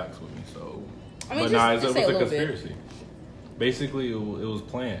all the facts with me, so. I mean, but just- nah, just it say was a a little bit. conspiracy. Basically, it was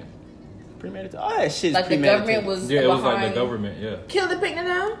planned. Premeditated. All that shit's Like the premeditated. government was Yeah, it was behind. like the government. Yeah. Kill the picnic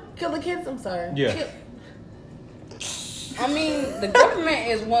now? Kill the kids? I'm sorry. Yeah. I mean, the government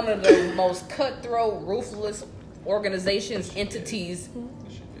is one of the most cutthroat, ruthless organizations, entities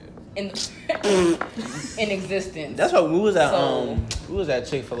in in existence. That's what we was at. So- We was at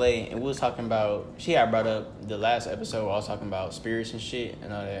Chick-fil-A and we was talking about. She had brought up the last episode. Where I was talking about spirits and shit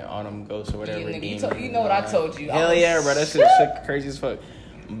and all that, all them ghosts or whatever. Yeah, nigga, you demons told- you and know what all I that. told you. I Hell was- yeah, bro. That shit crazy as fuck.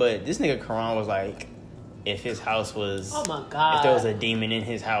 But this nigga Karan was like, if his house was, Oh my god. if there was a demon in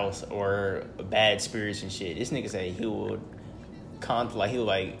his house or bad spirits and shit, this nigga said he would he would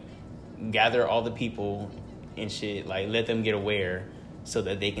like gather all the people and shit, like let them get aware so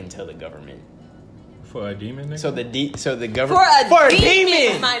that they can tell the government. For a demon, nigga? So the government for a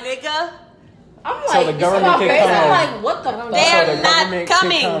demon, my nigga. I'm like, So the government can can come I'm over. like, what the fuck? They're so the not government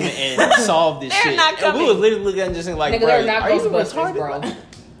coming. can come and solve this They're shit. not And coming. we was literally looking at it just like, Nigga, bro, they're not are you Ghostbusters, retarded, bro.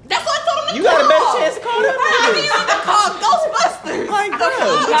 That's what I told him to You got a call. better chance to call them I mean, niggas. I'm gonna call Ghostbusters. Like, bro,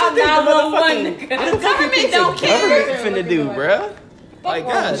 Call what you think the 911, motherfucking nigga. the government don't care. government finna do, bruh? Like,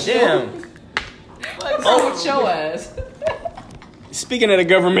 god damn. What's wrong with your ass? Speaking of the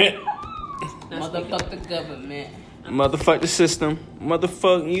government, Motherfuck the government. motherfuck the system,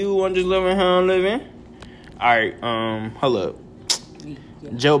 motherfuck you. I'm just living how I'm living. All right, hold up.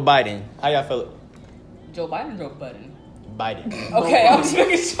 Joe Biden, how y'all feel? Joe Biden drove button. Biden, Okay, I was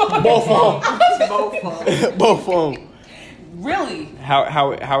making sure. both of them, both of them. Really? How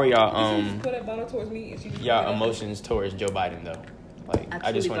are y'all Put that bottle towards me. And she just y'all emotions towards Joe Biden though? Like,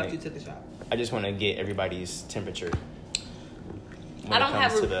 I just thought want you to took a shot. I just want to get everybody's temperature. When I don't it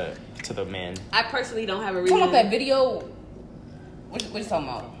comes have to the man. I personally don't have a Talking reason. about that video. What you talking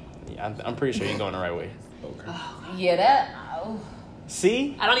about? Yeah, I'm pretty sure you're going the right way. Yeah, that.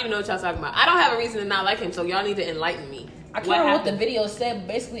 See? I don't even know what y'all talking about. I don't have a reason to not like him, so y'all need to enlighten me. I can't remember what the video said.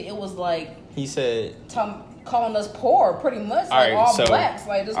 Basically, it was like He said. calling us poor, pretty much. All Like right, all so blacks,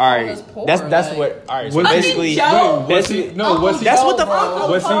 like just all calling right, us poor. that's like, what. All right, so Was he- basically, Joe? Was he? No, was he? that's what the Joe, fuck. bro.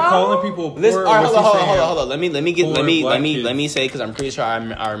 Was he calling people poor? Listen, Or all right, was hold he on, saying hold on. Let me poor black kids? let me say because I'm pretty sure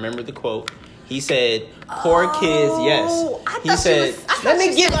I remember the quote. He said, "Poor kids, yes." He said, "Let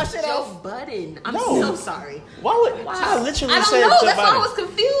me get my shit Joe off." Budden. I'm No. so sorry. Why would I literally I don't said know. Joe That's why I Biden. was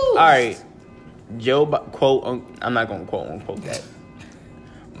confused. All right, quote. I'm not gonna quote unquote that,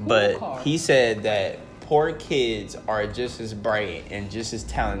 but he said that poor kids are just as bright and just as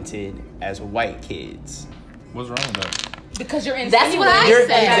talented as white kids. What's wrong with that? because you're That's what I You're-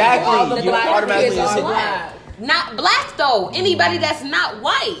 said. exactly. All the You're black automatically kids are saying- black. Not black though. Anybody that's not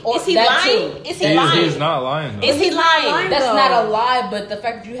white. Or Is he that lying? too. Is he lying? He's not lying though. Is he lying? That's though. not a lie, but the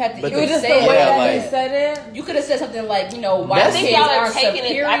fact that you had to But It was even just the say way Yeah, that like- he said it. You could have said something like, you know, white That's- I think kids y'all are are taking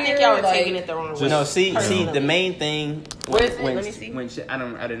superior. it. I think y'all are like, taking it the wrong way. No, see, the Personally. main thing. Where is it? Let me see. When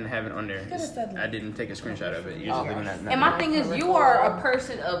I didn't have it on there. I didn't take a screenshot of it. Usually when that. And my thing is, you are a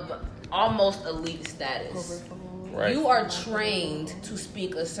person of almost elite status. Right. You are trained to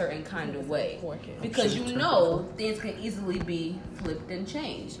speak a certain kind of way because you know things can easily be flipped and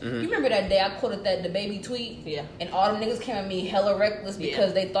changed. Mm-hmm. You remember that day I quoted the baby tweet? Yeah. And all the niggas came at me hella reckless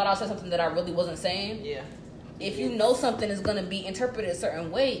because they thought I said something that I really wasn't saying. Yeah. If you know something is going to be interpreted a certain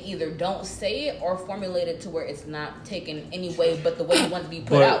way, either don't say it or formulate it to where it's not taken any way but the way you want it to be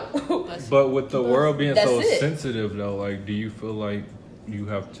put But- out. But with the world being That's so it. sensitive, though, like, do you feel like you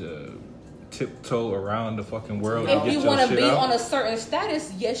have to tiptoe around the fucking world to If get you your want to shit be out? on a certain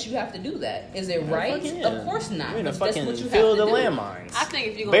status, yes, you have to do that. Is it right? fucking yeah. Of course not. You're in a But that's fucking what you field have of to do. landmines. I think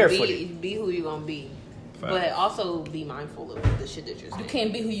if you're gonna Barefooted. be who you're gonna be. But also be mindful of the shit that you're saying. You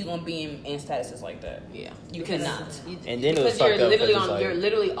can't be who you gonna be in statuses like that. Yeah, you cannot. And then it was because fucked you're up literally 'cause it's like- you're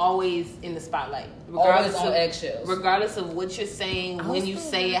literally always in the spotlight, Always on eggshells. regardless of what you're saying, when you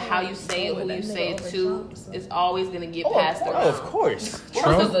say it, how you say it, who you say it to. It's always gonna get passed around. Oh, of course.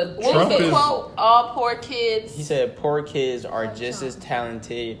 What was the quote? All poor kids. He said poor kids are just as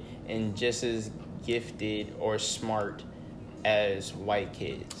talented and just as gifted or smart as white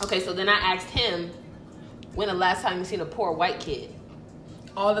kids. Okay, so then I asked him, when the last time you seen a poor white kid?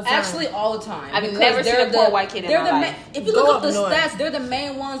 All the time. Actually, all the time. I've Because never seen a poor white kid in my life. If you look up the stats, they're the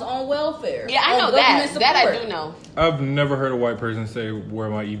main ones on welfare. Yeah, I know that. That I do know. I've never heard a white person say, "Where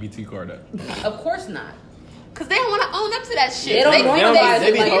my EBT card at?" Of course not. Cause they don't want to own up to that shit. They don't normalize they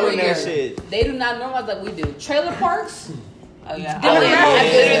it be like holding we that do. shit. They do not normalize like we do. Trailer parks. Oh yeah.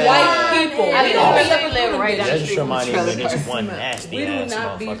 White people. I literally live right down the That just street from reminded me of trailer this parks. one nasty We do ass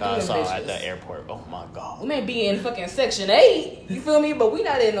not be motherfucker I doing saw bitches. at the airport. Oh my god. We may be in fucking Section 8, you feel me? But we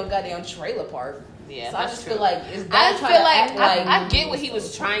not in no goddamn trailer park. Yeah, So I that's just true. feel like is I that feel trying to like act like I get what he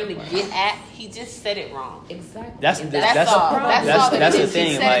was trying to get at. He just said it wrong. exactly. That's And all. That's all That's it the is. He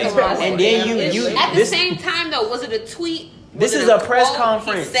thing. said it Like, wrong. and then you At the this same time, though, was it a tweet? This Was is it a press quote?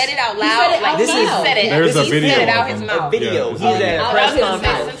 conference. He said it out He loud. said it like out he loud. said it. There's a he video said it out of his him. mouth. video. Yeah. He's at a Out press of his conference,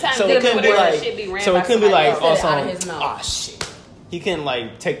 mouth. Sometimes so the it couldn't be Twitter like, shit be ran so by it couldn't be somebody like, else. Said it out of also, his mouth. oh shit. He couldn't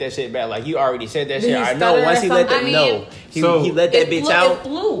like take that shit back. Like, you already said that Did shit. he I know. stutter Once or he let them something? know, So- he let that bitch out. It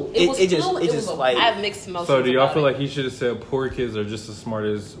flew. It was It just flew. it just was like. I have mixed emotions. So, do y'all about feel it. like he should have said poor kids are just as smart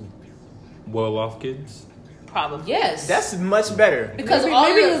as well-off kids? Probably. yes. That's much better. because Maybe- all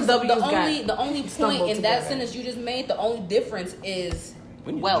maybe the, his the, W's the only point stumbled in that together. sentence you just made, the only difference is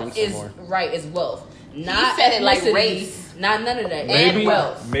We need to wealth drink some is more. right is wealth. Not said it like ethnicity, race. Not none of that. Maybe, And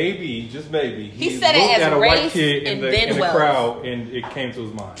wealth. maybe, just maybe. He said it looked as at a white race kid and in then the wealth. crowd, and it came to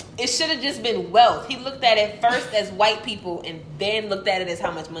his mind. It should have just been wealth. He looked at it first as white people and then looked at it as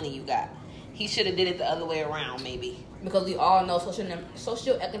how much money you got. He should have did it the other way around, maybe. Because we all know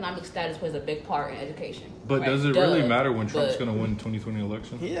socioeconomic status plays a big part in education. But Right? does it Duh. really matter when Trump's But- going to win the 2020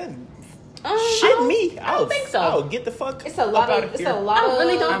 election? Yeah. I Shit don't- me. I don't think so. I'll get the fuck. It's a lot up of. out It's here. a lot. I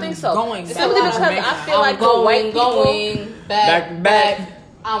really don't of, think so. going back Simply to because Jamaica. I feel like the white people, back.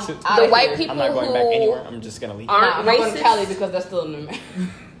 I'm To- outta the white here. people I'm not going who back anywhere. I'm just gonna leave. Nah, aren't I'm not going racist, to Cali because that's still in America.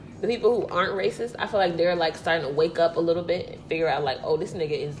 the people who aren't racist, I feel like they're like starting to wake up a little bit and figure out like, oh, this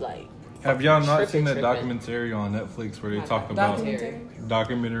nigga is like. Have y'all not seen that Tripping. documentary on Netflix where they talk about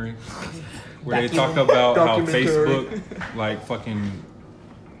Documentary? where they talk about how Documentary. Facebook like fucking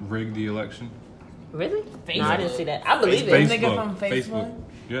rigged the election? Really? No, I didn't see that. I Facebook. believe it. Nigga from Facebook?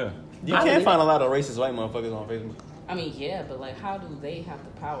 Yeah. You I can't believe find a lot of racist white motherfuckers on Facebook. I mean, yeah, but like, how do they have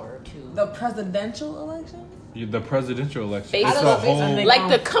the power to? The presidential election? The presidential election. Facebook. It's a whole. Like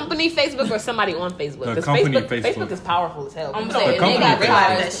the company Facebook or somebody on Facebook? The 'Cause company Facebook, Facebook. is powerful as hell. I'm People saying company they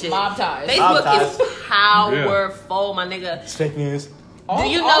got Facebook. ties, mob ties. Facebook Mob is powerful, my nigga. Fake news. Do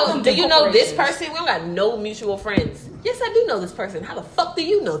you know? Do you know this person? We don't got no mutual friends. Yes, I do know this person. How the fuck do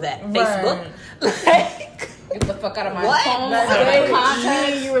you know that? Right. Facebook. Like, Get the fuck out of my What? phone. That's Out of my great.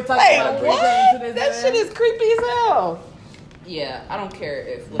 contacts. You were talking like about what? That shit is creepy as hell. Yeah, I don't care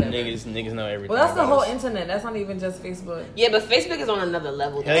if whatever. Niggas know everything. Well, that's the about whole us. internet. That's not even just Facebook. Yeah, but Facebook is on another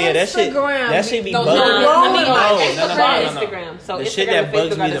level. Hell yeah, that shit. Instagram. That shit be No, bugging no, me. I mean, No, Instagram. So The Instagram shit that and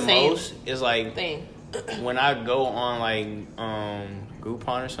bugs Facebook me are the the same most is like thing. when I go on like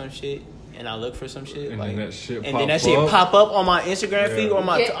Groupon or some shit and I look for some shit, And like, then that shit and pop then that shit up. pop up on my Instagram feed or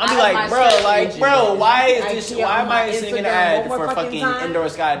my. Get I'll be out of like, my bro, search like, engine, bro, man. why I is this? get Why on am my I seeing an Instagram ad one for more fucking fucking time. indoor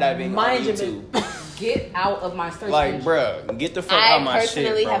skydiving on Mind your YouTube? Get out of my search Like, engine. bro, get the fuck out of I my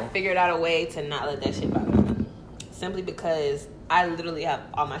personally shit, bro. have figured out a way to not let that shit bother me. Simply because I literally have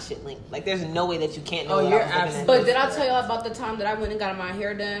all my shit linked. Like, there's no way that you can't know Oh, what you're I was looking at. But did I tell y'all about the time that I went and got my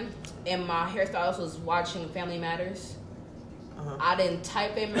hair done and my hairstylist was watching Family Matters? I didn't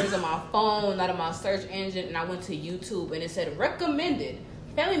type Family Matters on my phone, not on my search engine, and I went to YouTube and it said recommended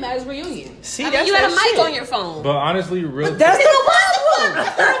Family Matters reunion. See, I mean, that's you had a that mic shit. on your phone. But honestly, real That's It's a problem.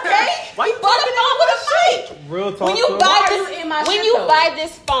 Okay? Why you bought a phone with a mic? real talk. When you though, buy Why are this, you in my when shit, you though? buy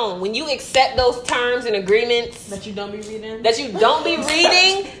this phone, when you accept those terms and agreements That you don't be reading. that you don't be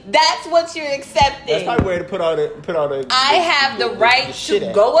reading, that's what you're accepting. That's probably where to put all the. I have the right shit to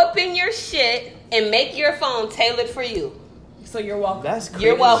at. go up in your shit and make your phone tailored for you. So you're welcome. That's creepy.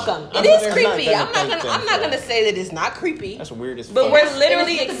 You're welcome. It I'm is not creepy. gonna I'm not thank gonna. them I'm not for gonna that. say that it's not creepy. That's weird as But fuck. we're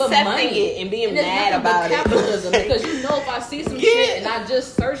literally And it's nothing but accepting money. it and being And it's mad nothing but about it. capitalism because you know if I see some shit and I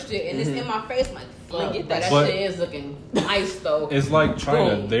just searched it and it's in my face, I'm like, fuck, get but that that shit. shit is looking nice though. It's like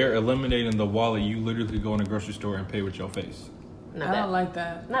China. Boom. They're eliminating the wallet. You literally could go in a grocery store and pay with your face. Not I bad. don't like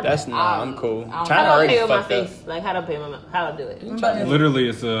that. Not That's bad. I'm cool. I don't- China How do I already pay with my fucked up. face? Like, how do I pay how do I do it? Literally,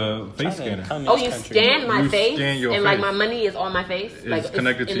 it's a face China, scanner. communist Oh, you country. scan my You face, scan your and like face. my money is on my face. It's like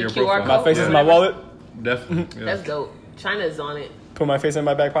connected in to your the QR profile. code. My face is Yeah. my wallet. Definitely. Yeah. That's dope. China's on it. Put my face in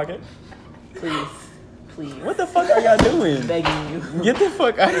my back pocket. Please, please. What the fuck are y'all doing? Begging you. Get the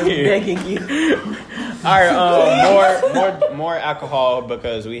fuck out of here. Begging you. All right, more alcohol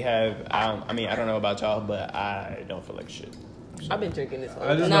because we have. I mean, I don't know about y'all, but I don't feel like shit. I've been drinking this.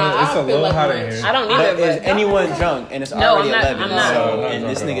 I just Nah, know it's I a don't feel little like hot much. in here. I don't But either. is But anyone drunk? And it's No, already I'm not- 11. I'm not. So, No, and not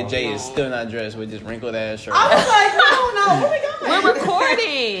this drunk nigga at Jay all. is still not dressed with this wrinkled ass shirt. I was like, no, where we going? we're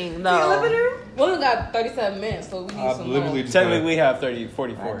recording though. We only got 37 minutes, so we need I some literally more. just Technically, we have 44.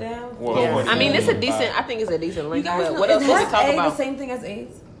 Goddamn. Well, Yeah. 44. I mean, it's a decent. I think it's a decent You link. guys But know, what else is can we Hep talk A about? the same thing as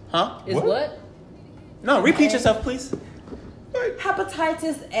AIDS? Huh? Is what? No, repeat yourself, please.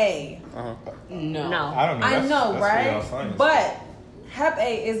 Hepatitis A. Uh-huh. No. No. I don't know. I know, that's right? real science. But Hep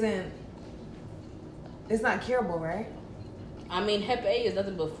A isn't. It's not curable, right? I mean, Hep A is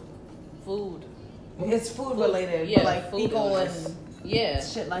nothing but food. It's food related, Yeah, but like food fecal illness. and Yeah.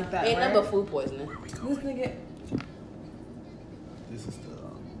 shit like that. Ain't right? nothing but food poisoning. This nigga. This is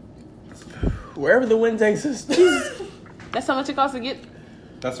Wherever the wind takes us. That's how much it costs to get.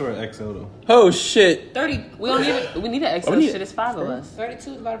 that's where XO though. Oh shit. 30. We don't need. We need an Oh, XO we need- shit. It's 5 of us.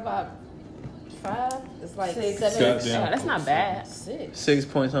 32 divided by 5. It's like Six. 7. Goddamn. Yeah, that's not bad. 6. 6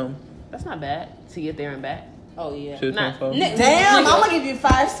 points home. That's not bad to get there and back. Oh, yeah. 6.5. Damn, I'm gonna give you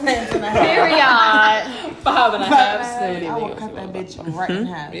 5 cents and a half. Period. 5.5 cents. I will cut that bitch right in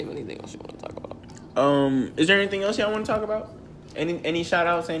half. Anything else you want to talk about? Is there anything else y'all want to talk about? Any shout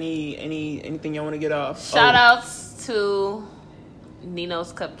outs? Anything y'all want to get off? Shout outs to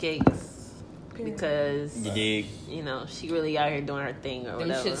Nino's Cupcakes because You dig? you know she really out here doing her thing or Them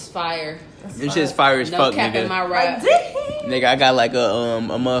whatever. shit's fire. This shit's fire as No fuck, cap in nigga. my rap. Nigga, I got like a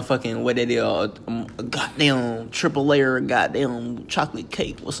motherfucking what it is, a goddamn triple layer of goddamn chocolate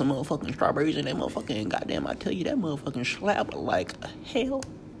cake with some motherfucking strawberries in that motherfucking goddamn. I tell you that motherfucking slap like hell.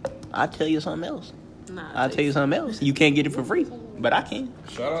 I tell you something else. Nah, I'll tell you something else. You can't get it for free, but I can.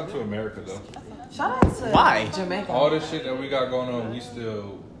 Shout out to America though. Shout out to Why? Jamaica. All this shit that we got going on, we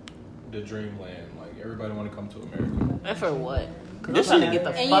still the dreamland. Like everybody want to come to America. And for what? Because I'm This trying to shit- get the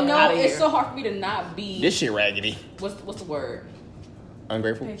And fuck you know, out of it's here. so hard for me to not be. This shit raggedy. What's the word?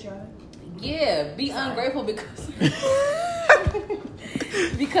 Ungrateful. Patriotic. Yeah, be ungrateful because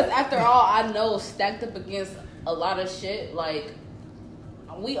because after all, I know stacked up against a lot of shit, like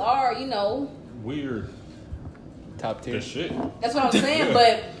we are, you know. Weird. Top tier. The shit. That's what I'm saying.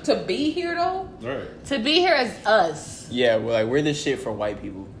 But to be here though, Right. To be here as us. Yeah, we're the shit for white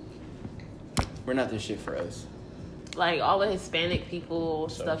people. We're not the shit for us. Like all the Hispanic people,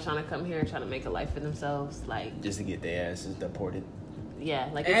 So- stuff trying to come here and trying to make a life for themselves. Like, Just to get their asses deported. yeah,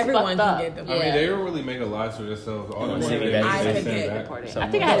 like it's Everyone fucked can up. get them. I mean, Yeah. they don't really make a life for themselves. All the Send money me they back. make, I they could send get back. Deported. I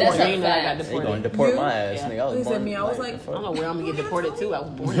Something think I had like a that. dream that I got That's a They gonna deported. deport You? my ass, Yeah. nigga. I was They born said me, I was like, like, the I don't fuck? know where I'm gonna get deported to. I was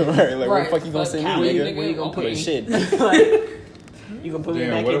born. right, like where the Right, fuck you gonna fuck send Cali, me, nigga. nigga? Where you gonna put But me? shit. Like, you gonna put me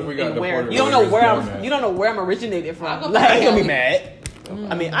Damn, back what in, if we got in where? deported You don't while know we was where doing I'm. that? You don't know where I'm originated I'll from. go I ain't Like, gonna be mad.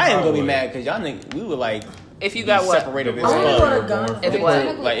 I mean, I am gonna be would. mad because y'all niggas, we were like if you got what? separated as I wanna fuck. go to Ghana. If If what?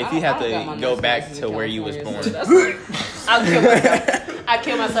 we're- like if you have I got my to go nursing back license to in where you was California, born. so that's I'll kill myself. I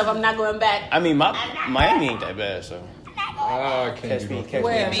kill myself. I'm not going back. I mean, my Miami ain't that bad, so Ah, I can't catch do me, no catch me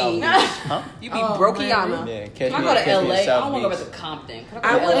Where in me? South Beach. Huh? You be Oh, brokiana. Yeah, catch Can me, I go to catch me LA? in I South don't want to go Beach. back to Compton. Can I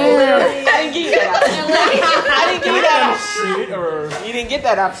I go would to LA? literally. I didn't give you that option. I didn't give you that option. You didn't get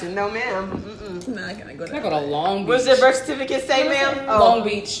that option, no, ma'am. Mm-mm. Nah, can I go Can I to go to Long Beach? What's your birth certificate say, ma'am? Long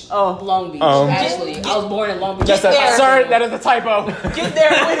Beach. Oh. Long Beach. Um, Actually, I was born in Long Beach. That's there. sir, that is a typo. Get there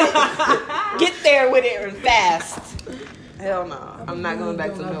with it. Get there with it fast. Hell no. I'm not going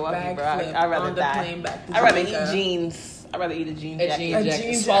back to Doing a Milwaukee, bro. backflip I'd rather on the die. plane back to I'd rather eat Jamaica. jeans. I'd rather eat a jean A jacket. jean A jacket.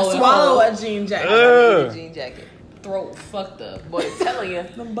 jean Swallow jacket. it Swallow whole. a jean jacket. I'd rather eat a jean jacket. Throat fucked up. Boy, telling you.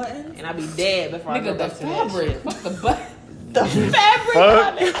 The buttons. And I'd be dead before I Nigga, go the back to that fabric. shit. Fuck the butt. The fabric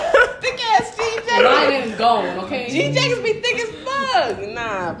on it. Thick ass jean Mine jacket. ain't going, okay? Jean jackets be thick as fuck.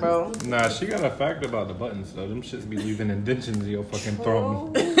 Nah, bro. Nah, she got a fact about the buttons though. Them shits be leaving indentions in your fucking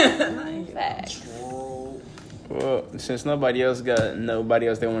throat. Facts. Well, since nobody else nobody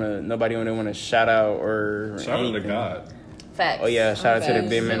wanna shout out or Shout out to anything. God. Facts. Oh yeah, shout out to the Facts.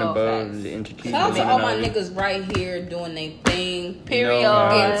 big man No, above, facts. the entity. Shout out to all my Illuminati. niggas right here doing their thing. Period.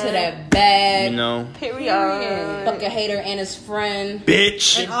 Getting to that bag. You know, Period. Fuck a hater and his friend.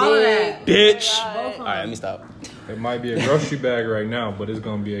 bitch, All of that. bitch. Right. All right, let me stop. It might be a grocery bag right now, but it's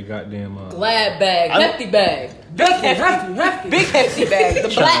gonna be a goddamn. Glad bag. I'm- Hefty bag. Big hefty. Big hefty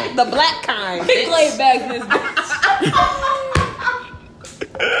bag. The black kind. Big glade bags in this bitch.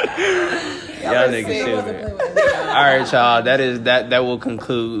 Y'all niggas stupid. All right, y'all. That will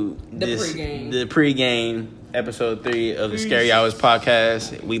conclude the pregame episode 3 of the Scary Hours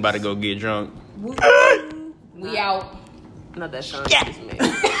podcast. We about to go get drunk. We out. Not that song. Yeah.